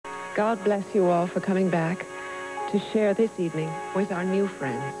God bless you all for coming back to share this evening with our new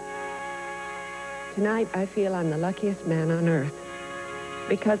friends. Tonight, I feel I'm the luckiest man on earth.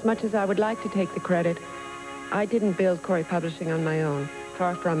 Because much as I would like to take the credit, I didn't build Corey Publishing on my own.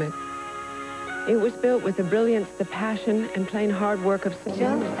 Far from it. It was built with the brilliance, the passion, and plain hard work of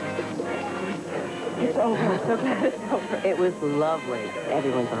Joe? It's over. I'm so glad it's over. It was lovely.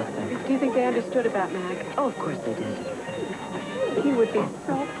 Everyone's awesome. Do you think they understood about Mag? Oh, of course they did. He would be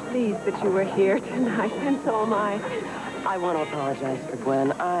so pleased that you were here tonight, and so am I. I want to apologize for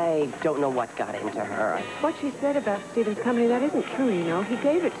Gwen. I don't know what got into her. What she said about Stephen's company, that isn't true, you know. He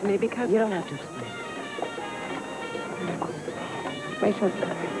gave it to me because... You don't have to explain. Rachel,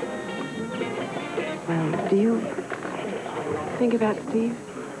 Well, do you... think about Steve?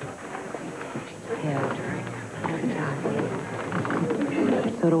 Yeah, all the time.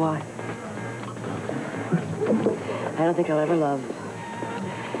 So do I. I don't think I'll ever love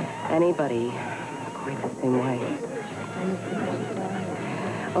anybody quite the same way.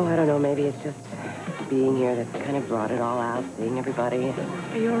 Oh, I don't know. Maybe it's just being here that kind of brought it all out, seeing everybody.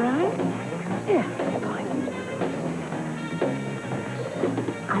 Are you all right? Yeah, fine.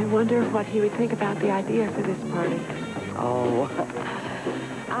 I wonder what he would think about the idea for this party. Oh,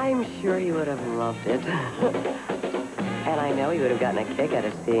 I'm sure he would have loved it. And I know he would have gotten a kick out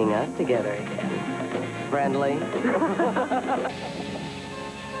of seeing us together again. Friendly.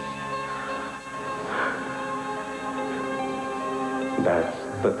 That's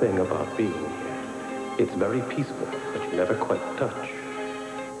the thing about being here. It's very peaceful, but you never quite touch.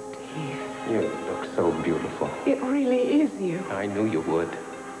 Steve. You look so beautiful. It really is you. I knew you would.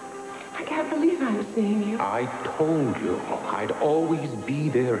 I can't believe I'm seeing you. I told you I'd always be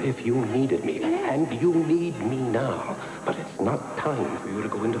there if you needed me. Yes. And you need me now. But it's not time for you to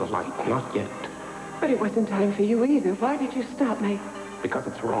go into the light. Not yet. But it wasn't time for you either. Why did you stop me? Because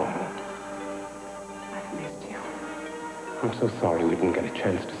it's wrong. I've missed you. I'm so sorry we didn't get a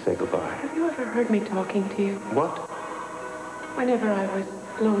chance to say goodbye. Have you ever heard me talking to you? What? Whenever I was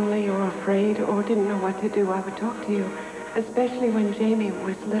lonely or afraid or didn't know what to do, I would talk to you. Especially when Jamie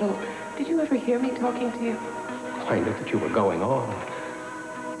was little. Did you ever hear me talking to you? I knew that you were going on.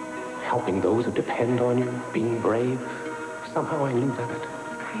 Helping those who depend on you, being brave. Somehow I knew that.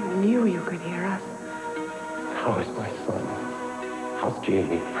 I knew you could hear us. How is my son? How's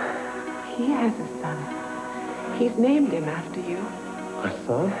Jamie? He has a son. He's named him after you. A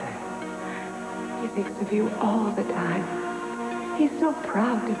son? He thinks of you all the time. He's so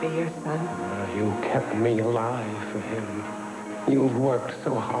proud to be your son. You kept me alive for him. You've worked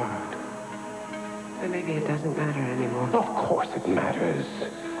so hard. But maybe it doesn't matter anymore. Of course it matters.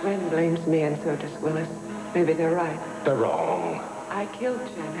 Gwen blames me and so does Willis. Maybe they're right. They're wrong. I killed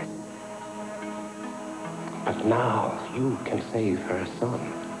Janice. But now you can save her son.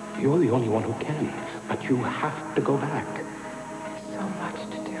 You're the only one who can. But you have to go back. So much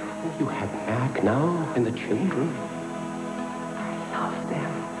to do. You have Mac now and the children. I love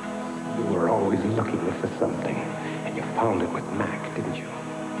them. You were always looking for something. And you found it with Mac, didn't you?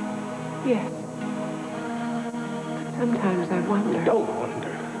 Yes. But sometimes I wonder. Don't wonder.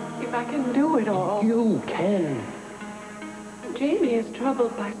 If I can do it all. You can. Jamie is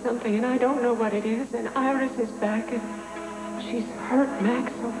troubled by something, and I don't know what it is. And Iris is back, and she's hurt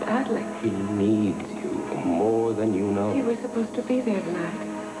Max so badly. He needs you more than you know. He was supposed to be there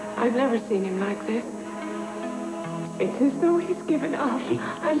tonight. I've never seen him like this. It's as though he's given up.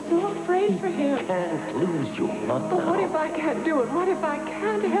 I'm so afraid for him. He can't lose you, not But now. what if I can't do it? What if I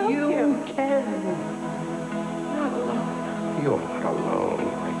can't help You him? can. Not alone. You're not alone,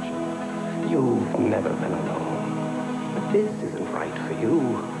 Rachel. You've never been alone. But this isn't right for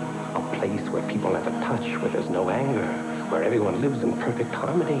you. A place where people never touch, where there's no anger, where everyone lives in perfect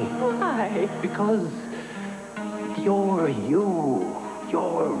harmony. Why? Because you're you.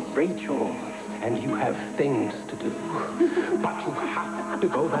 You're Rachel. And you have things to do. But you have to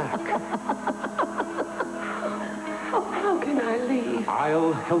go back. Oh, how can I leave?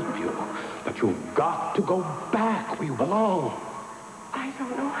 I'll help you. But you've got to go back where you belong. I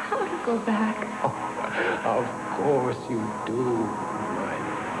don't know how to go back. Oh, of course you do, my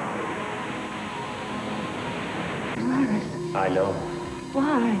Iris, I know.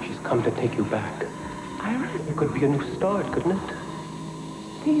 why? She's come to take you back. Iris, It could be a new start, couldn't it?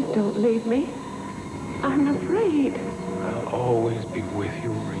 please don't leave me. I'm afraid. I'll always be with you,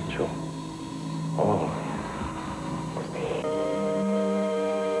 Rachel. Always.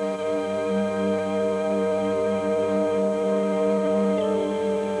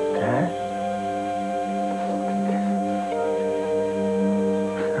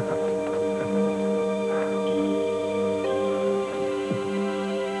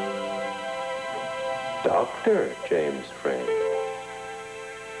 Dr. James Frame.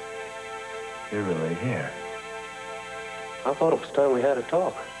 You're really here. I thought it was time we had a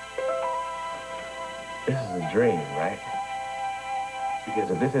talk. This is a dream, right? Because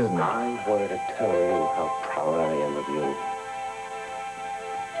if this isn't I wanted to tell you how proud I am of you.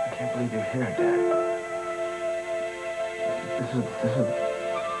 I can't believe you're here, Dad.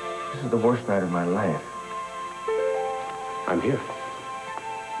 This is the worst night of my life. I'm here.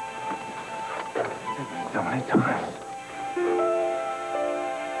 So many times.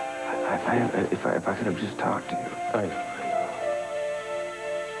 If I could have just talked to you. I know.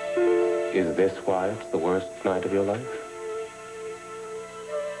 Is this why it's the worst night of your life?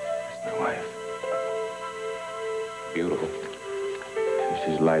 It's my wife. Beautiful.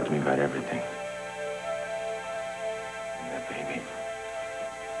 She's lied to me about everything. And that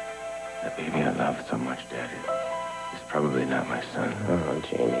baby I love so much, Dad, is probably not my son. Oh,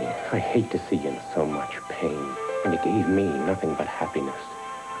 Jamie, I hate to see you in so much pain. And you gave me nothing but happiness.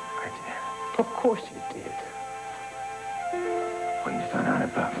 I did. Of course you did. When you found out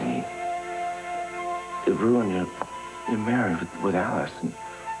about me, it ruined your marriage with Alice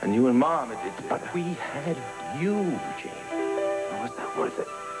and you and Mom. But we had you, Jamie. Was that worth it?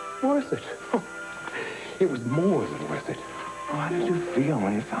 Worth it? It was more than worth it. Oh, how did you feel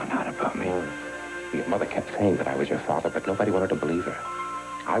when you found out about me? Your mother kept saying that I was your father, but nobody wanted to believe her.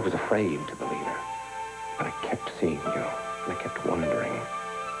 I was afraid to believe her. But I kept seeing you, and I kept wondering.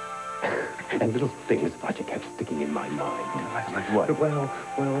 And little things about you kept sticking in my mind. Like what? Well,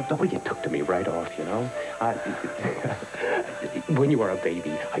 the way you took to me right off, you know? When you were a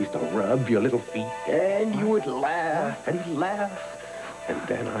baby, I used to rub your little feet, and you would laugh and laugh. And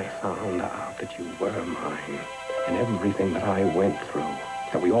then I found out that you were mine. And everything that I went through,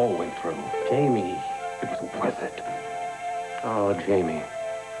 that we all went through, Jamie, it was worth it. Oh, Jamie,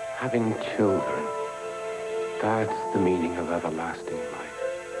 having children, that's the meaning of everlasting life.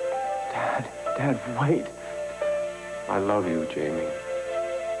 Dad, wait. I love you, Jamie.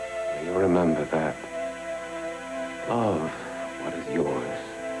 May you remember that. Love what is yours.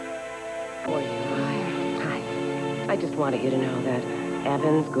 For you, I just wanted you to know that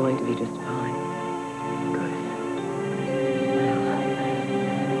Evan's going to be just fine. Good.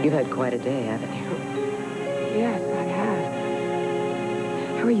 Well, you've had quite a day, haven't you? Yes, I have.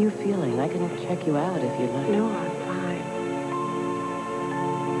 How are you feeling? I can check you out if you'd like. No, I'm fine.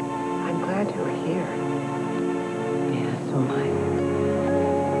 I'm glad you were here. Yeah, so am I.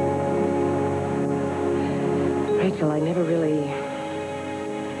 Rachel, I never really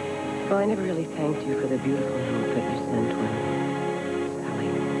thanked you for the beautiful note that you sent when Sally.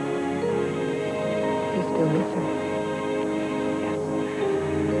 You still miss her? Yes.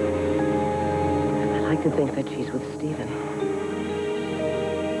 I like to think that she's with Stephen.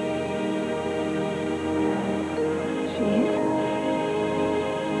 She is?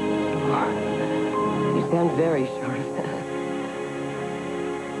 Oh, you sound very sure of that.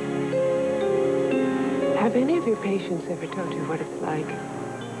 Have any of your patients ever told you what it's like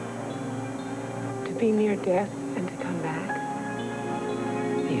to be near death and to come back?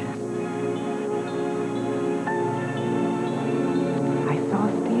 Yes. I saw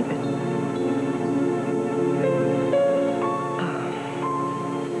Stephen.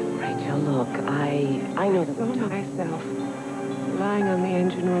 Rachel, look, I know that I we saw talked. myself lying on the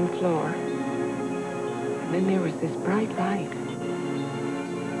engine room floor. And then there was this bright light.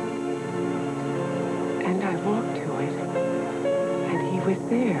 And I walked to it. And he was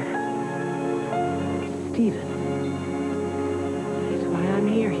there. Stephen. He's why I'm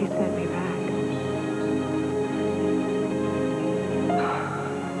here. He sent me back.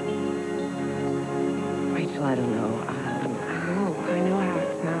 Rachel, I don't know. I know how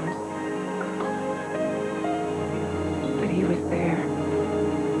it sounds. But he was there.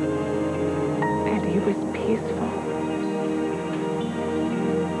 And he was peaceful.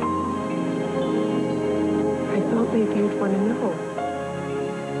 I thought maybe you'd want to know.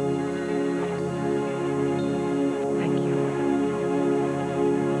 Thank you.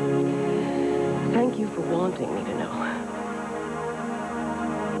 Thank you for wanting me to know.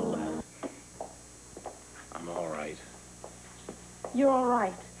 I'm all right. You're all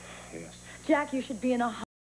right. Yes. Jack, you should be in a